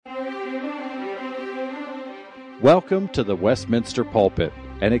Welcome to the Westminster Pulpit,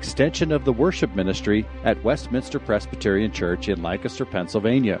 an extension of the worship ministry at Westminster Presbyterian Church in Lancaster,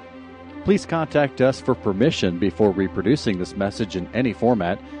 Pennsylvania. Please contact us for permission before reproducing this message in any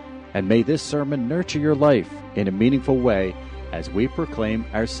format, and may this sermon nurture your life in a meaningful way as we proclaim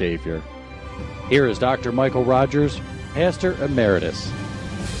our Savior. Here is Dr. Michael Rogers, Pastor Emeritus.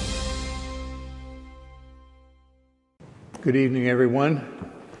 Good evening, everyone.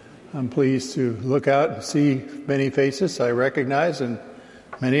 I'm pleased to look out and see many faces I recognize and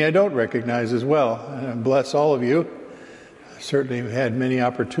many I don't recognize as well. And bless all of you. I certainly have had many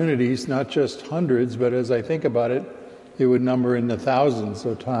opportunities, not just hundreds, but as I think about it, it would number in the thousands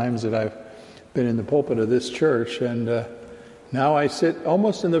of times that I've been in the pulpit of this church. And now I sit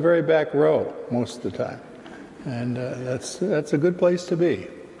almost in the very back row most of the time. And that's a good place to be.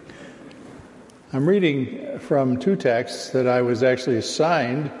 I'm reading from two texts that I was actually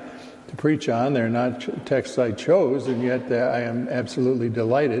assigned to preach on. They're not texts I chose, and yet I am absolutely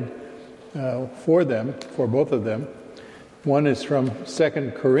delighted for both of them. One is from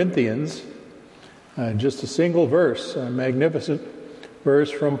 2 Corinthians, just a single verse, a magnificent verse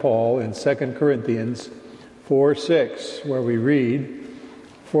from Paul in 2 Corinthians 4:6, where we read,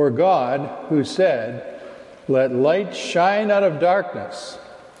 "For God, who said, 'Let light shine out of darkness,'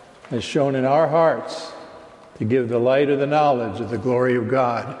 has shone in our hearts to give the light of the knowledge of the glory of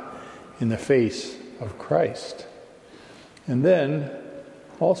God in the face of Christ." And then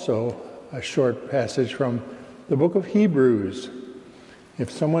also a short passage from the book of Hebrews.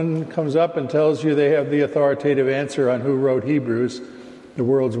 If someone comes up and tells you they have the authoritative answer on who wrote Hebrews, the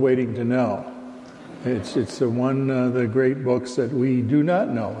world's waiting to know. It's the great books that we do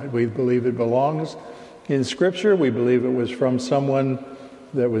not know. We believe it belongs in Scripture. We believe it was from someone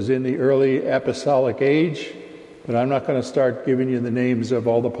that was in the early apostolic age. But I'm not going to start giving you the names of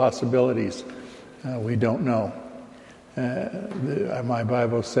all the possibilities. We don't know. My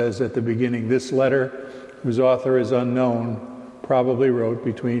Bible says at the beginning, this letter, whose author is unknown, probably wrote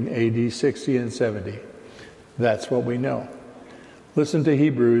between AD 60 and 70. That's what we know. Listen to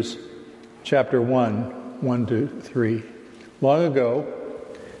Hebrews chapter 1:1-3. Long ago,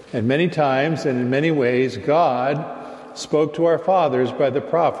 and many times and in many ways, God spoke to our fathers by the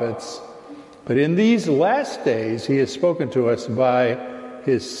prophets, but in these last days he has spoken to us by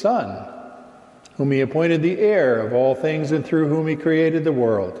his Son, whom he appointed the heir of all things and through whom he created the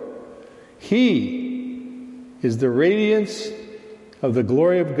world. He is the radiance of the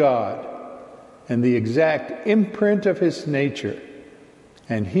glory of God and the exact imprint of his nature,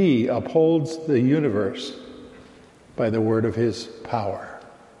 and he upholds the universe by the word of his power.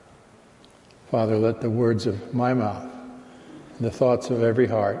 Father, let the words of my mouth and the thoughts of every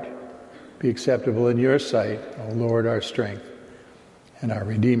heart be acceptable in your sight, O Lord, our strength and our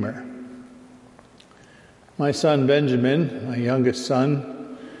Redeemer. My son Benjamin, my youngest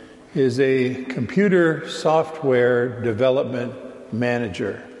son, is a computer software development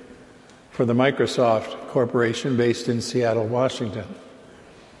manager for the Microsoft Corporation based in Seattle, Washington.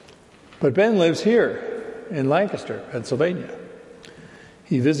 But Ben lives here in Lancaster, Pennsylvania.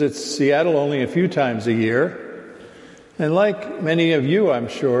 He visits Seattle only a few times a year, and like many of you, I'm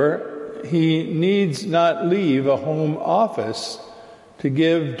sure, he needs not leave a home office to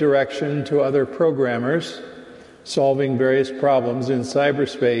give direction to other programmers solving various problems in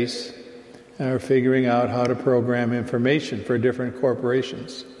cyberspace or figuring out how to program information for different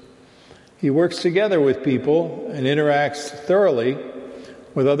corporations. He works together with people and interacts thoroughly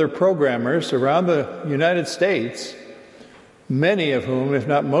with other programmers around the United States, many of whom, if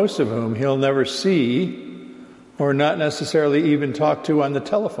not most of whom, he'll never see or not necessarily even talk to on the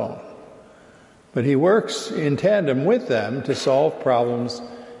telephone. But he works in tandem with them to solve problems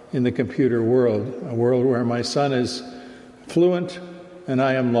in the computer world, a world where my son is fluent and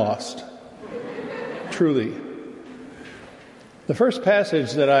I am lost. Truly. The first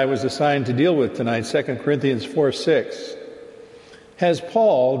passage that I was assigned to deal with tonight, 2 Corinthians 4:6, has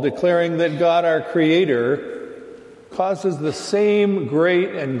Paul declaring that God, our Creator, causes the same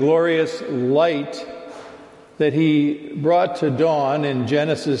great and glorious light that he brought to dawn in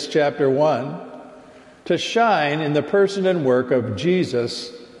Genesis chapter 1 to shine in the person and work of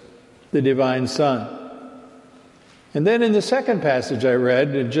Jesus, the divine Son. And then in the second passage I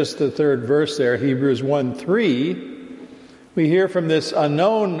read, in just the third verse there, Hebrews 1:3, we hear from this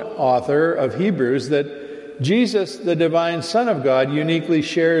unknown author of Hebrews that Jesus, the divine Son of God, uniquely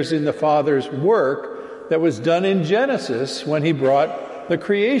shares in the Father's work that was done in Genesis when he brought the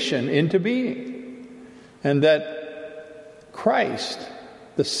creation into being. And that Christ,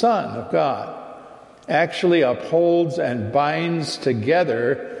 the Son of God, actually upholds and binds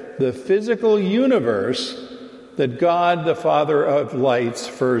together the physical universe that God, the Father of lights,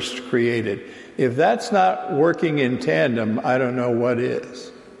 first created. If that's not working in tandem, I don't know what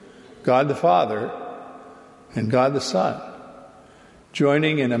is. God the Father and God the Son,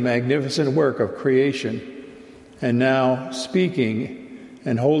 joining in a magnificent work of creation, and now speaking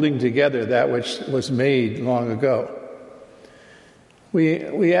and holding together that which was made long ago.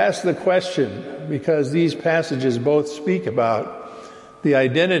 We ask the question because these passages both speak about the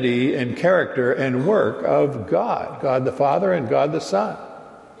identity and character and work of God, God the Father and God the Son.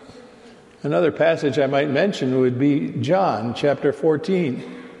 Another passage I might mention would be John chapter 14,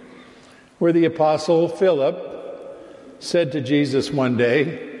 where the apostle Philip said to Jesus one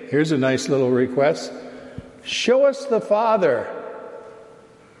day, here's a nice little request, show us the Father,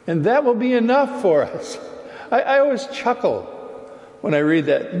 and that will be enough for us. I always chuckle when I read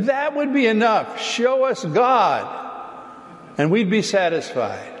that. That would be enough. Show us God, and we'd be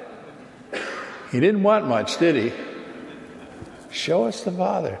satisfied. He didn't want much, did he? Show us the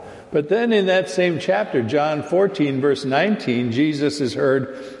Father. But then in that same chapter, John 14, verse 19, Jesus is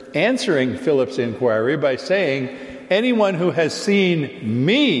heard answering Philip's inquiry by saying, anyone who has seen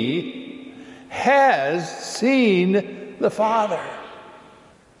me has seen the Father.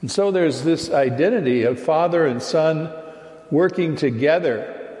 And so there's this identity of Father and Son working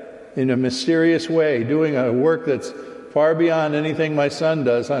together in a mysterious way, doing a work that's far beyond anything my son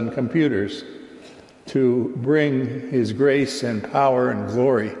does on computers, to bring his grace and power and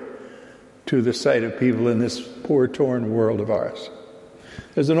glory to the sight of people in this poor, torn world of ours.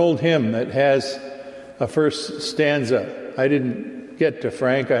 There's an old hymn that has a first stanza. I didn't get to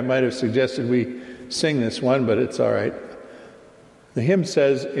Frank. I might have suggested we sing this one, but it's all right. The hymn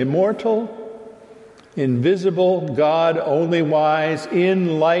says, immortal, invisible, God only wise,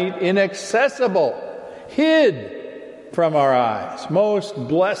 in light inaccessible, hid from our eyes, most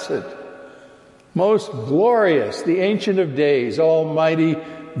blessed, most glorious, the Ancient of Days, almighty,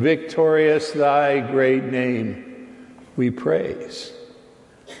 victorious, thy great name we praise.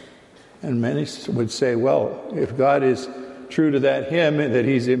 And many would say, well, if God is true to that hymn, that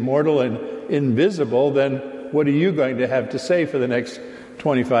he's immortal and invisible, then what are you going to have to say for the next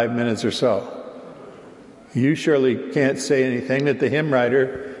 25 minutes or so? You surely can't say anything that the hymn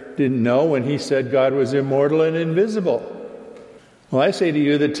writer didn't know when he said God was immortal and invisible. Well, I say to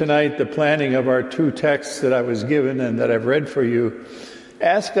you that tonight the planning of our two texts that I was given and that I've read for you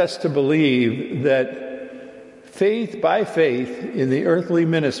ask us to believe that by faith in the earthly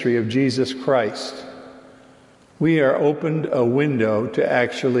ministry of Jesus Christ, we are opened a window to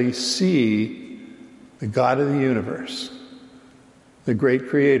actually see the God of the universe, the great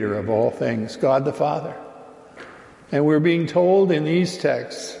creator of all things, God the Father. And we're being told in these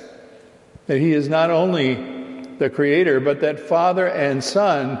texts that he is not only the creator, but that Father and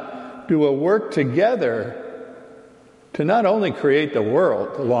Son do a work together to not only create the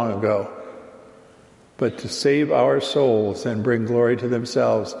world long ago, but to save our souls and bring glory to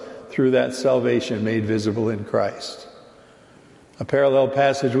themselves through that salvation made visible in Christ. A parallel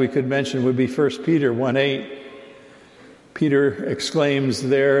passage we could mention would be 1 Peter 1:8. Peter exclaims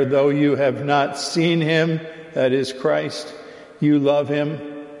there, though you have not seen him, that is Christ, you love him.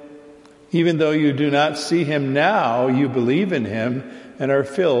 Even though you do not see him now, you believe in him and are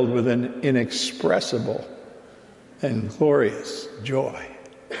filled with an inexpressible and glorious joy.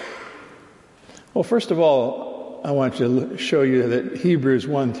 Well, first of all, I want to show you that Hebrews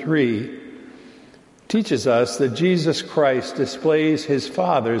 1:3 teaches us that Jesus Christ displays his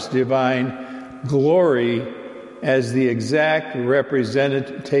Father's divine glory as the exact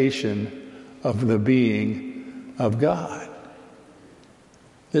representation of the being of God.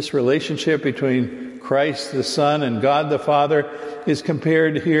 This relationship between Christ the Son and God the Father is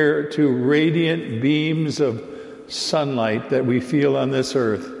compared here to radiant beams of sunlight that we feel on this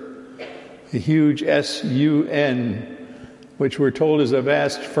earth. The huge sun, which we're told is a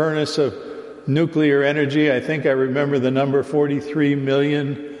vast furnace of nuclear energy. I think I remember the number 43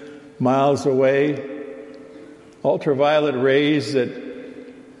 million miles away. Ultraviolet rays that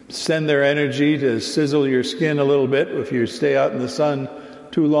send their energy to sizzle your skin a little bit if you stay out in the sun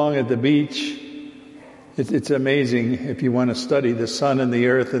too long at the beach. It's amazing if you want to study the sun and the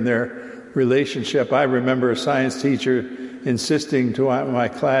earth and their relationship. I remember a science teacher insisting to my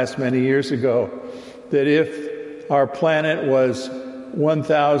class many years ago that if our planet was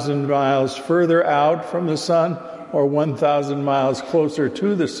 1,000 miles further out from the sun or 1,000 miles closer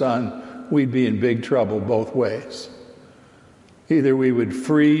to the sun, we'd be in big trouble both ways. Either we would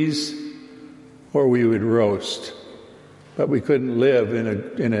freeze or we would roast. But we couldn't live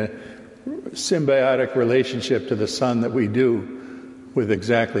in a symbiotic relationship to the sun that we do with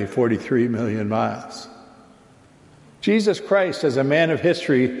exactly 43 million miles. Jesus Christ, as a man of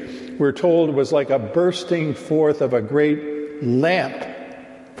history, we're told, was like a bursting forth of a great lamp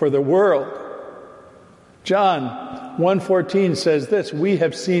for the world. John 1:14 says this, "We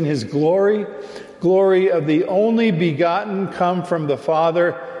have seen his glory, glory of the only begotten come from the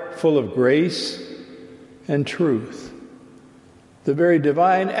Father, full of grace and truth." The very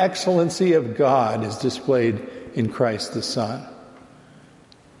divine excellency of God is displayed in Christ the Son.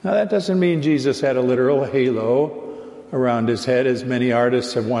 Now that doesn't mean Jesus had a literal halo around his head, as many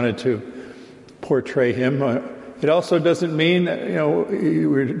artists have wanted to portray him. It also doesn't mean,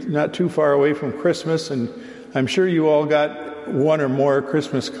 we're not too far away from Christmas, and I'm sure you all got one or more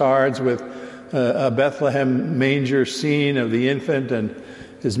Christmas cards with a Bethlehem manger scene of the infant and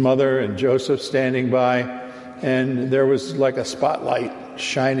his mother and Joseph standing by, and there was like a spotlight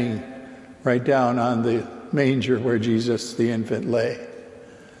shining right down on the manger where Jesus, the infant, lay.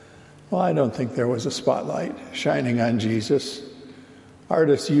 Well, I don't think there was a spotlight shining on Jesus.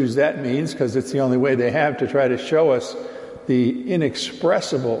 Artists use that means because it's the only way they have to try to show us the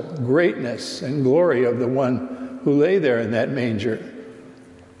inexpressible greatness and glory of the one who lay there in that manger.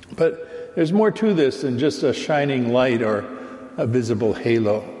 But there's more to this than just a shining light or a visible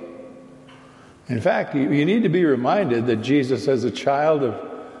halo. In fact, you need to be reminded that Jesus, as a child of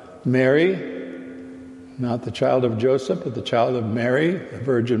Mary, not the child of Joseph, but the child of Mary, the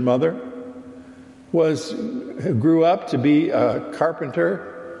Virgin Mother, grew up to be a carpenter,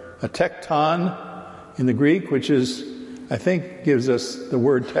 a tekton in the Greek, which is, I think, gives us the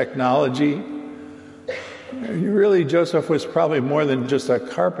word technology. Really, Joseph was probably more than just a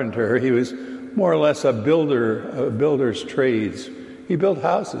carpenter. He was more or less a builder, a builder's trades. He built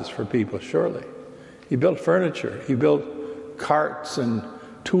houses for people, surely. He built furniture. He built carts and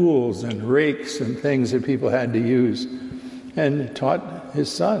tools and rakes and things that people had to use, and taught his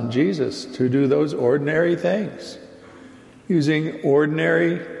son, Jesus, to do those ordinary things, using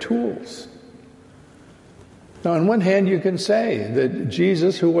ordinary tools. Now, on one hand, you can say that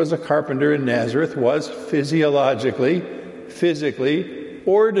Jesus, who was a carpenter in Nazareth, was physiologically, physically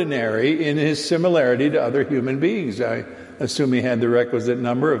ordinary in his similarity to other human beings. I assume he had the requisite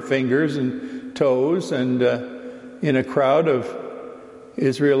number of fingers and toes, and in a crowd of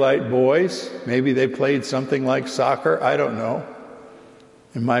Israelite boys, maybe they played something like soccer, I don't know.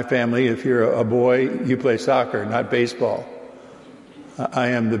 In my family, if you're a boy, you play soccer, not baseball. I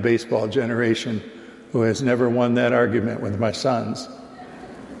am the baseball generation who has never won that argument with my sons.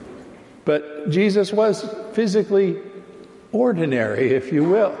 But Jesus was physically ordinary, if you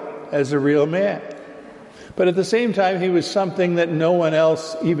will, as a real man. But at the same time, he was something that no one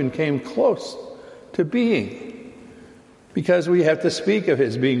else even came close to being, because we have to speak of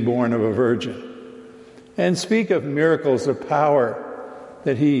his being born of a virgin and speak of miracles of power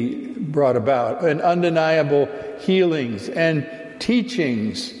that he brought about, and undeniable healings and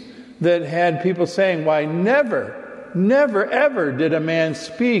teachings that had people saying, why never, ever did a man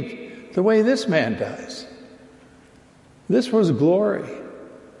speak the way this man does. This was glory.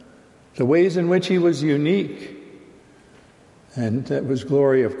 The ways in which he was unique. And that was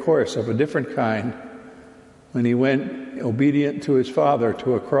glory, of course, of a different kind when he went obedient to his Father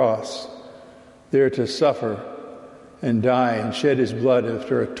to a cross, there to suffer and die and shed his blood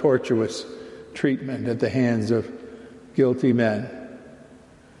after a tortuous treatment at the hands of guilty men.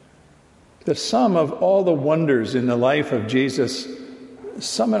 The sum of all the wonders in the life of Jesus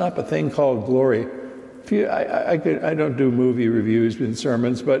summon up a thing called glory. I don't do movie reviews in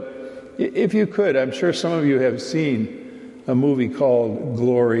sermons, but if you could, I'm sure some of you have seen a movie called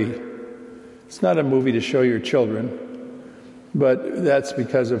Glory. It's not a movie to show your children, but that's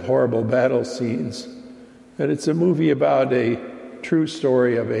because of horrible battle scenes. But it's a movie about a true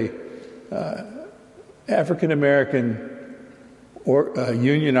story of a African American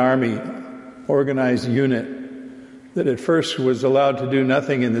Union Army organized unit that at first was allowed to do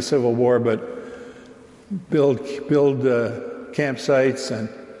nothing in the Civil War but build campsites and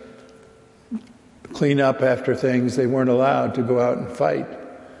clean up after things. They weren't allowed to go out and fight.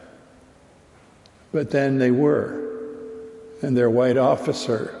 But then they were. And their white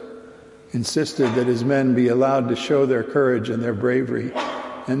officer insisted that his men be allowed to show their courage and their bravery.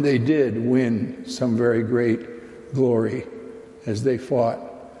 And they did win some very great glory as they fought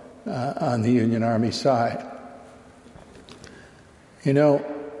on the Union Army side. You know,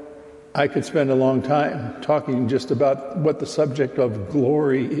 I could spend a long time talking just about what the subject of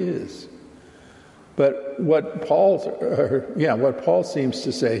glory is. But what Paul seems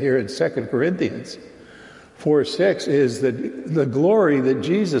to say here in 2 Corinthians 4:6 is that the glory that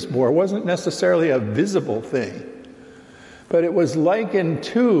Jesus bore wasn't necessarily a visible thing, but it was likened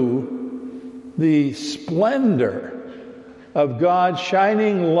to the splendor of God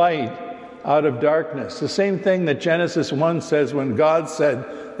shining light out of darkness. The same thing that Genesis 1 says when God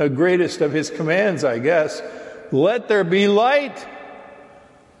said, the greatest of his commands, I guess, let there be light.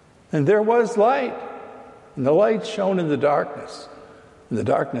 And there was light. And the light shone in the darkness. And the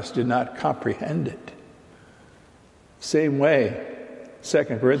darkness did not comprehend it. Same way, 2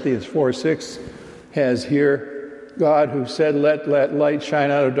 Corinthians 4:6 has here, God who said, let light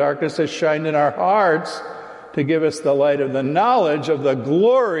shine out of darkness, has shined in our hearts to give us the light of the knowledge of the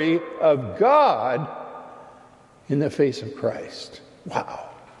glory of God in the face of Christ. Wow.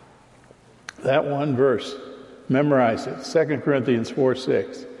 That one verse, memorize it. 2 Corinthians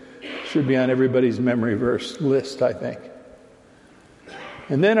 4:6. Should be on everybody's memory verse list, I think.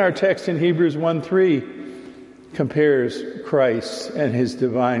 And then our text in Hebrews 1:3 compares Christ and his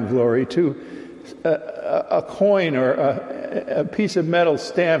divine glory to a coin or a piece of metal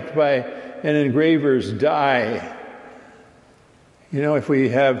stamped by an engraver's die. You know, if we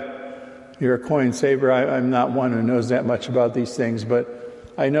have, you're a coin saver, I'm not one who knows that much about these things,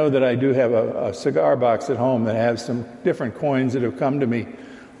 but I know that I do have a cigar box at home that has some different coins that have come to me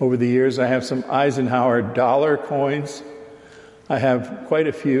over the years. I have some Eisenhower dollar coins. I have quite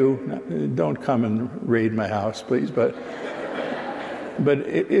a few. Don't come and raid my house, please, but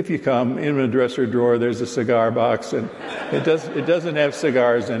if you come, in a dresser drawer, there's a cigar box, and it doesn't have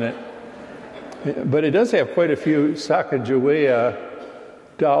cigars in it. But it does have quite a few Sacagawea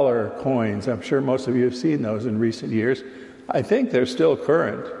dollar coins. I'm sure most of you have seen those in recent years. I think they're still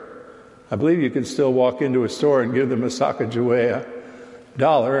current. I believe you can still walk into a store and give them a Sacagawea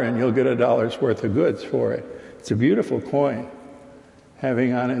dollar, and you'll get $1 worth of goods for it. It's a beautiful coin,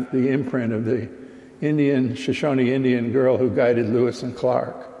 having on it the imprint of the Shoshone Indian girl who guided Lewis and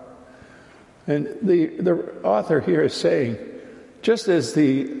Clark. And the author here is saying, just as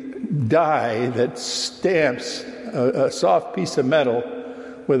the die that stamps a soft piece of metal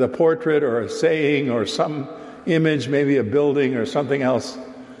with a portrait or a saying or some image, maybe a building or something else,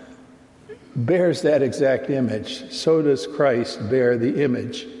 bears that exact image, so does Christ bear the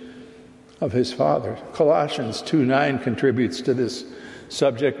image of his Father. Colossians 2:9 contributes to this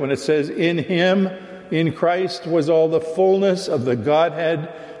subject when it says, in him, in Christ, was all the fullness of the Godhead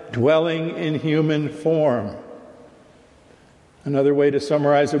dwelling in human form. Another way to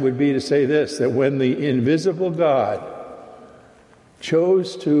summarize it would be to say this, that when the invisible God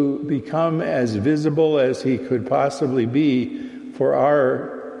chose to become as visible as he could possibly be for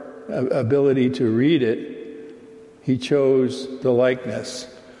our ability to read it, he chose the likeness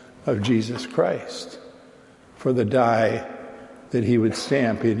of Jesus Christ for the die that he would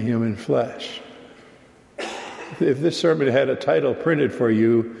stamp in human flesh. If this sermon had a title printed for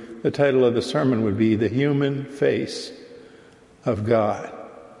you, the title of the sermon would be The Human Face of God.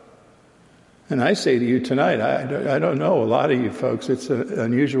 And I say to you tonight, I don't know a lot of you folks. It's an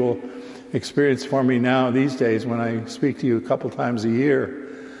unusual experience for me now these days when I speak to you a couple times a year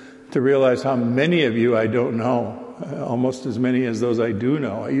to realize how many of you I don't know, almost as many as those I do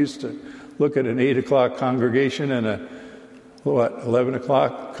know. I used to look at an 8 o'clock congregation and a 11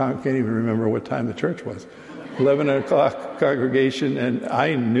 o'clock, can't even remember what time the church was, 11 o'clock congregation, and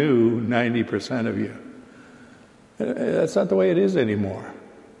I knew 90% of you. That's not the way it is anymore.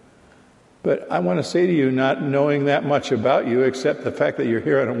 But I want to say to you, not knowing that much about you, except the fact that you're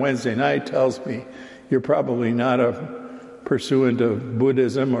here on a Wednesday night tells me you're probably not a pursuant of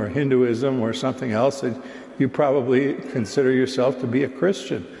Buddhism or Hinduism or something else. And you probably consider yourself to be a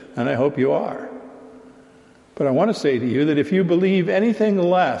Christian, and I hope you are. But I want to say to you that if you believe anything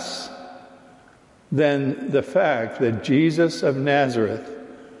less than the fact that Jesus of Nazareth,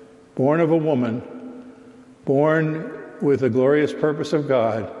 born of a woman, born with the glorious purpose of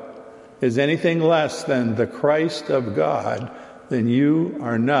God, is anything less than the Christ of God, then you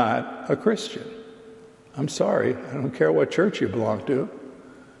are not a Christian. I'm sorry. I don't care what church you belong to.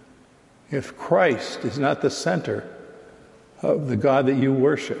 If Christ is not the center of the God that you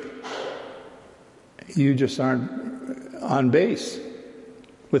worship, you just aren't on base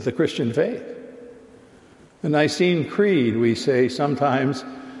with the Christian faith. The Nicene Creed, we say sometimes,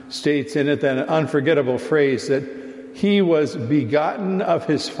 states in it that unforgettable phrase that he was begotten of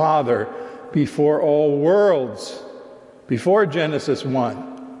his Father before all worlds, before Genesis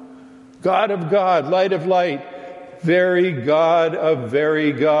 1. God of God, light of light, very God of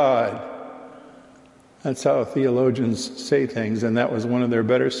very God. That's how theologians say things, and that was one of their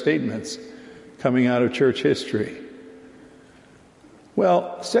better statements coming out of church history.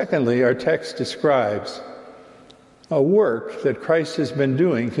 Well, secondly, our text describes a work that Christ has been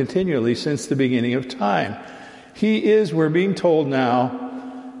doing continually since the beginning of time. He is, we're being told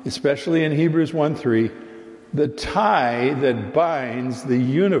now, especially in Hebrews 1:3, the tie that binds the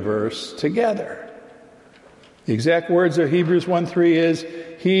universe together. The exact words of Hebrews 1:3 is,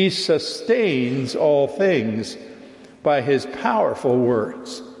 He sustains all things by His powerful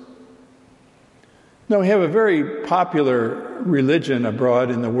words. Now, we have a very popular religion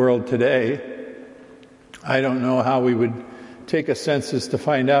abroad in the world today. I don't know how we would take a census to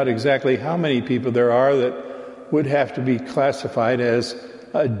find out exactly how many people there are that would have to be classified as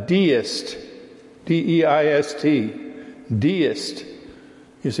a deist. D-E-I-S-T. Deist.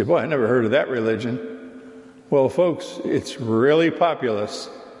 You say, boy, I never heard of that religion. Well, folks, it's really populous.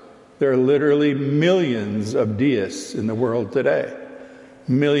 There are literally millions of deists in the world today.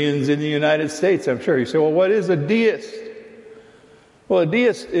 Millions in the United States, I'm sure. You say, well, what is a deist? Well, a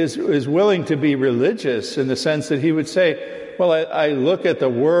deist is willing to be religious in the sense that he would say, well, I look at the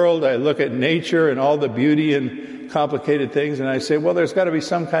world, I look at nature and all the beauty and complicated things, and I say, well, there's got to be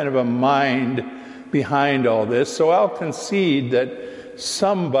some kind of a mind behind all this. So I'll concede that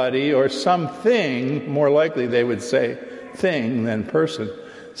somebody or something, more likely they would say thing than person,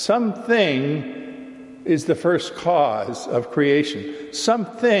 something is the first cause of creation.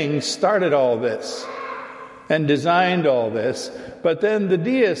 Something started all this and designed all this. But then the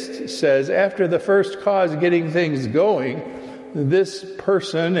deist says, after the first cause getting things going, this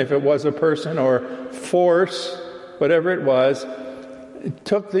person, if it was a person or force, whatever it was,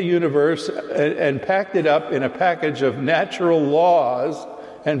 took the universe and packed it up in a package of natural laws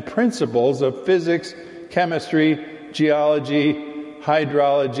and principles of physics, chemistry, geology,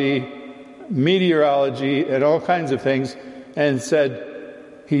 hydrology, meteorology, and all kinds of things, and said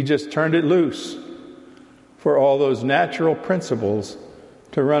he just turned it loose for all those natural principles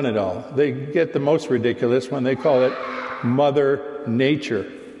to run it all. They get the most ridiculous when they call it Mother Nature.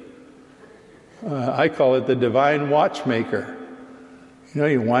 I call it the divine watchmaker. You know,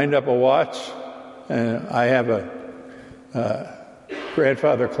 you wind up a watch, and I have a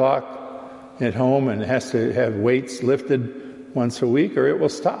grandfather clock at home, and it has to have weights lifted once a week or it will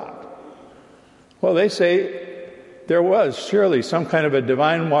stop. Well, they say there was surely some kind of a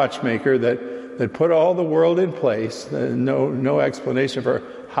divine watchmaker that put all the world in place. No explanation for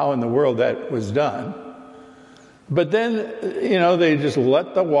how in the world that was done. But then, they just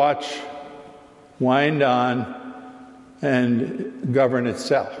let the watch wind on and govern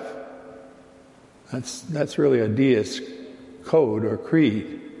itself. That's really a deist code or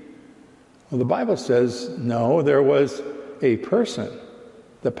creed. Well, the Bible says, no, there was a person,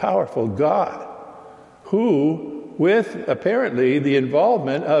 the powerful God, who, with apparently the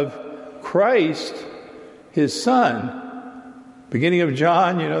involvement of Christ, his Son, beginning of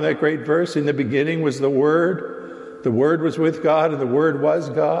John, that great verse, in the beginning was the Word was with God, and the Word was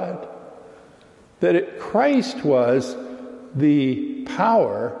God, that Christ was the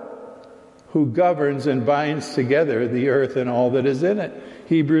power who governs and binds together the earth and all that is in it.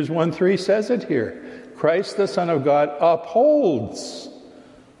 Hebrews 1:3 says it here. Christ, the Son of God, upholds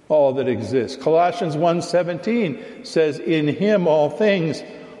all that exists. Colossians 1:17 says, in him all things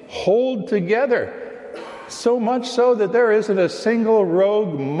hold together, so much so that there isn't a single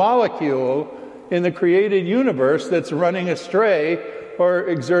rogue molecule in the created universe that's running astray or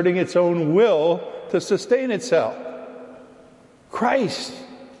exerting its own will to sustain itself. Christ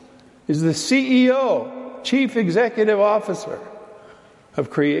is the CEO, Chief Executive Officer of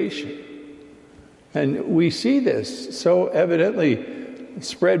creation. And we see this so evidently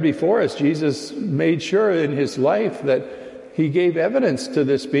spread before us. Jesus made sure in his life that he gave evidence to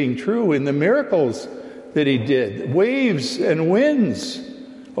this being true in the miracles that he did. Waves and winds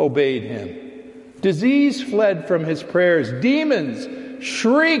obeyed him. Disease fled from his prayers. Demons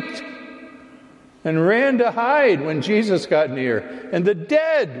shrieked and ran to hide when Jesus got near. And the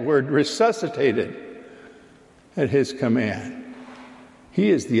dead were resuscitated at his command. He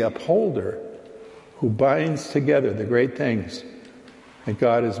is the upholder who binds together the great things that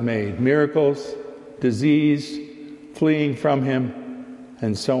God has made. Miracles, disease, fleeing from him,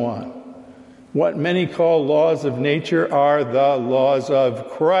 and so on. What many call laws of nature are the laws of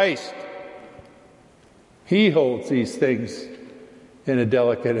Christ. He holds these things in a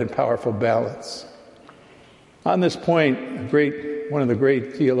delicate and powerful balance. On this point, one of the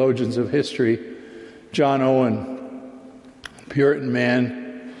great theologians of history, John Owen, Puritan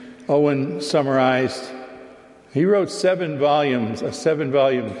man, Owen summarized, he wrote a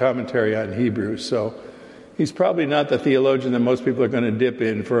 7-volume commentary on Hebrews, so he's probably not the theologian that most people are going to dip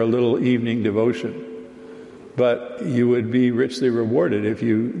in for a little evening devotion. But you would be richly rewarded if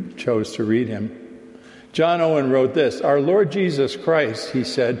you chose to read him. John Owen wrote this, our Lord Jesus Christ, he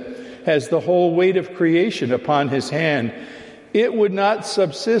said, has the whole weight of creation upon his hand, It would not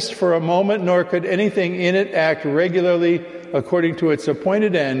subsist for a moment, nor could anything in it act regularly according to its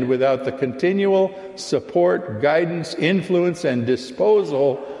appointed end without the continual support, guidance, influence, and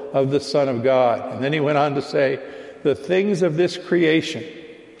disposal of the Son of God. And then he went on to say, the things of this creation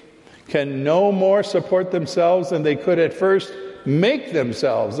can no more support themselves than they could at first make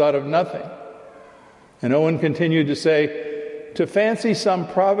themselves out of nothing. And Owen continued to say, to fancy some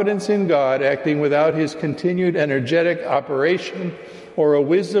providence in God acting without his continued energetic operation, or a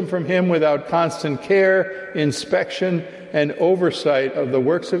wisdom from him without constant care, inspection, and oversight of the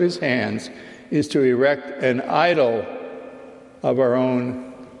works of his hands, is to erect an idol of our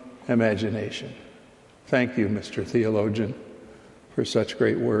own imagination. Thank you, Mr. Theologian, for such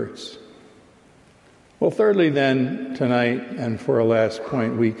great words. Well, thirdly then, tonight, and for a last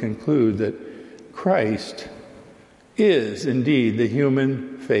point, we conclude that Christ is indeed the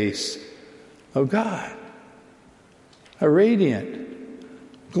human face of God. A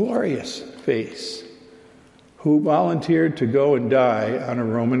radiant, glorious face who volunteered to go and die on a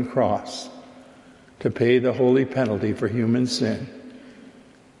Roman cross to pay the holy penalty for human sin.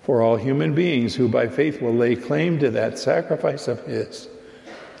 For all human beings who by faith will lay claim to that sacrifice of his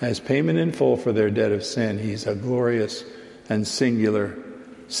as payment in full for their debt of sin, he's a glorious and singular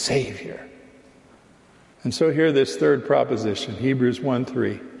Savior. And so here this third proposition, Hebrews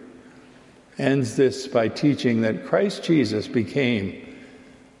 1:3, ends this by teaching that Christ Jesus became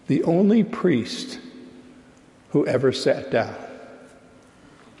the only priest who ever sat down.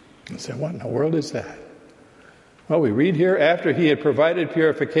 I said, what in the world is that? Well, we read here, after he had provided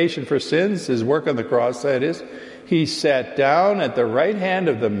purification for sins, his work on the cross, that is, he sat down at the right hand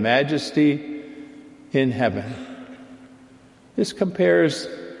of the Majesty in heaven. This compares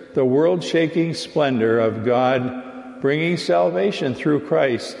the world-shaking splendor of God bringing salvation through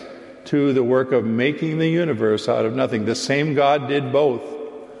Christ to the work of making the universe out of nothing. The same God did both,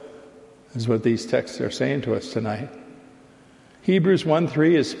 is what these texts are saying to us tonight. Hebrews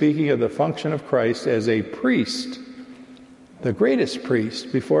 1:3 is speaking of the function of Christ as a priest, the greatest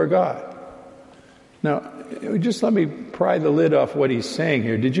priest before God. Now, just let me pry the lid off what he's saying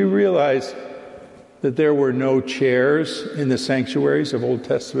here. Did you realize that there were no chairs in the sanctuaries of Old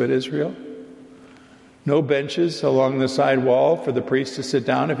Testament Israel? No benches along the side wall for the priest to sit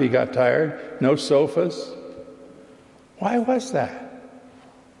down if he got tired? No sofas? Why was that?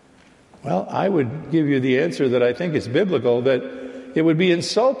 Well, I would give you the answer that I think is biblical, that it would be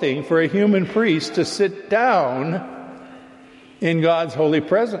insulting for a human priest to sit down in God's holy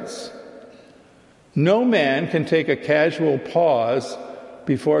presence. No man can take a casual pause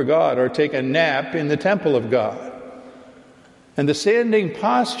before God or take a nap in the temple of God. And the standing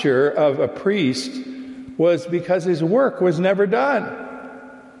posture of a priest was because his work was never done.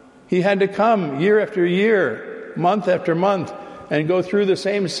 He had to come year after year, month after month, and go through the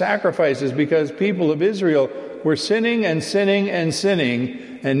same sacrifices because people of Israel were sinning and sinning and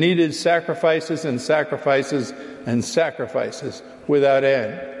sinning and needed sacrifices and sacrifices and sacrifices without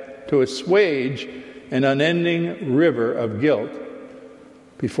end to assuage an unending river of guilt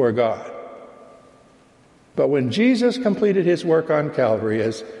before God. But when Jesus completed his work on Calvary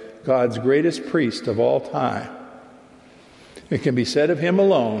as God's greatest priest of all time, it can be said of him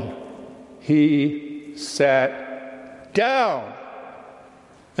alone, he sat down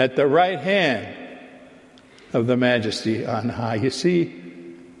at the right hand of the Majesty on high. You see,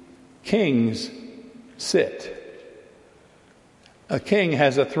 kings sit. A king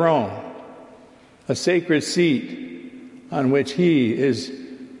has a throne, a sacred seat on which he is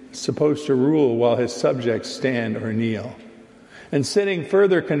supposed to rule while his subjects stand or kneel. And sitting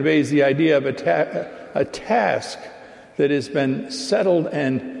further conveys the idea of a task that has been settled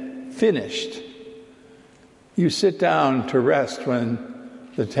and finished. You sit down to rest when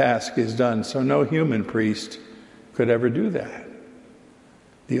the task is done, so no human priest could ever do that.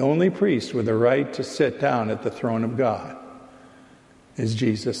 The only priest with the right to sit down at the throne of God is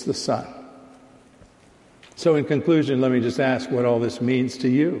Jesus the Son. So in conclusion, let me just ask what all this means to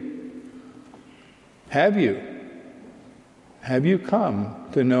you. Have you come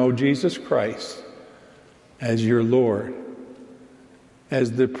to know Jesus Christ as your Lord,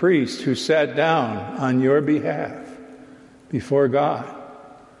 as the priest who sat down on your behalf before God?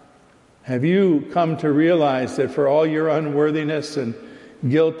 Have you come to realize that for all your unworthiness and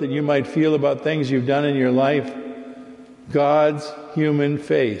guilt that you might feel about things you've done in your life, God's human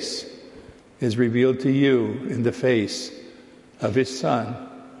face is revealed to you in the face of his Son,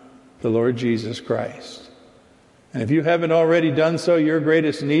 the Lord Jesus Christ? And if you haven't already done so, your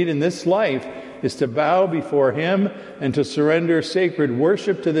greatest need in this life is to bow before him and to surrender sacred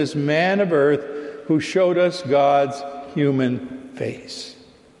worship to this man of earth who showed us God's human face.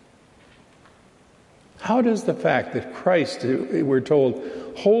 How does the fact that Christ, we're told,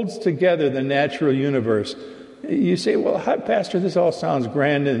 holds together the natural universe? You say, well, Pastor, this all sounds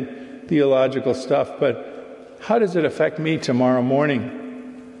grand and theological stuff, but how does it affect me tomorrow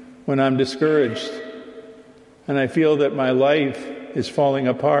morning when I'm discouraged and I feel that my life is falling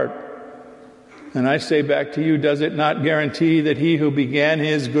apart? And I say back to you, does it not guarantee that he who began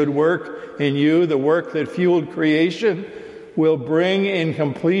his good work in you, the work that fueled creation, will bring in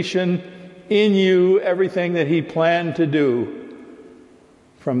completion in you everything that he planned to do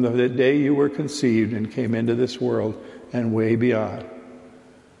from the day you were conceived and came into this world and way beyond?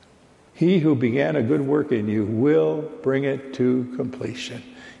 He who began a good work in you will bring it to completion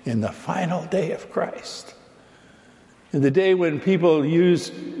in the final day of Christ. In the day when people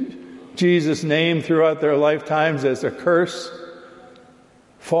use Jesus' name throughout their lifetimes as a curse,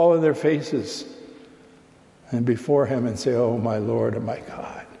 fall on their faces and before him and say, oh, my Lord and my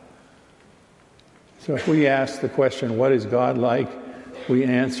God. So if we ask the question, what is God like? We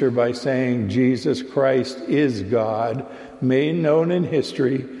answer by saying Jesus Christ is God, made known in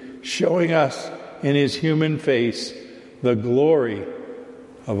history, showing us in his human face the glory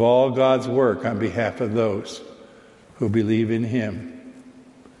of all God's work on behalf of those who believe in him.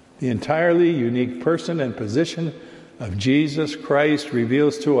 The entirely unique person and position of Jesus Christ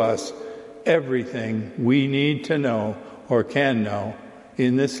reveals to us everything we need to know or can know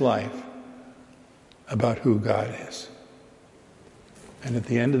in this life about who God is. And at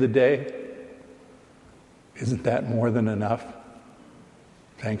the end of the day, isn't that more than enough?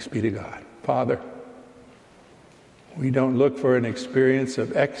 Thanks be to God. Father, we don't look for an experience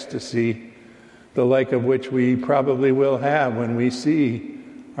of ecstasy, the like of which we probably will have when we see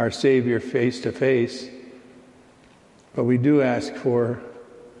our Savior face to face. But we do ask for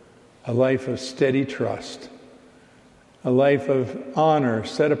a life of steady trust, a life of honor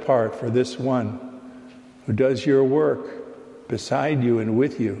set apart for this one who does your work beside you and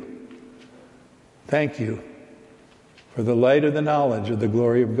with you. Thank you for the light of the knowledge of the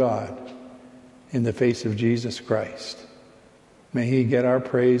glory of God in the face of Jesus Christ. May he get our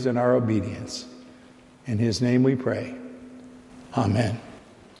praise and our obedience. In his name we pray. Amen.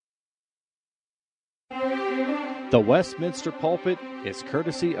 The Westminster Pulpit is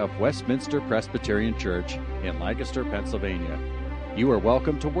courtesy of Westminster Presbyterian Church in Lancaster, Pennsylvania. You are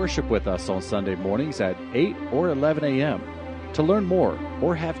welcome to worship with us on Sunday mornings at 8 or 11 a.m. To learn more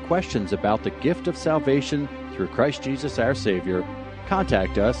or have questions about the gift of salvation through Christ Jesus our Savior,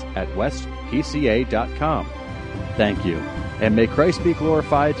 contact us at westpca.com. Thank you, and may Christ be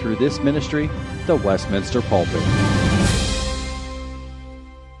glorified through this ministry, the Westminster Pulpit.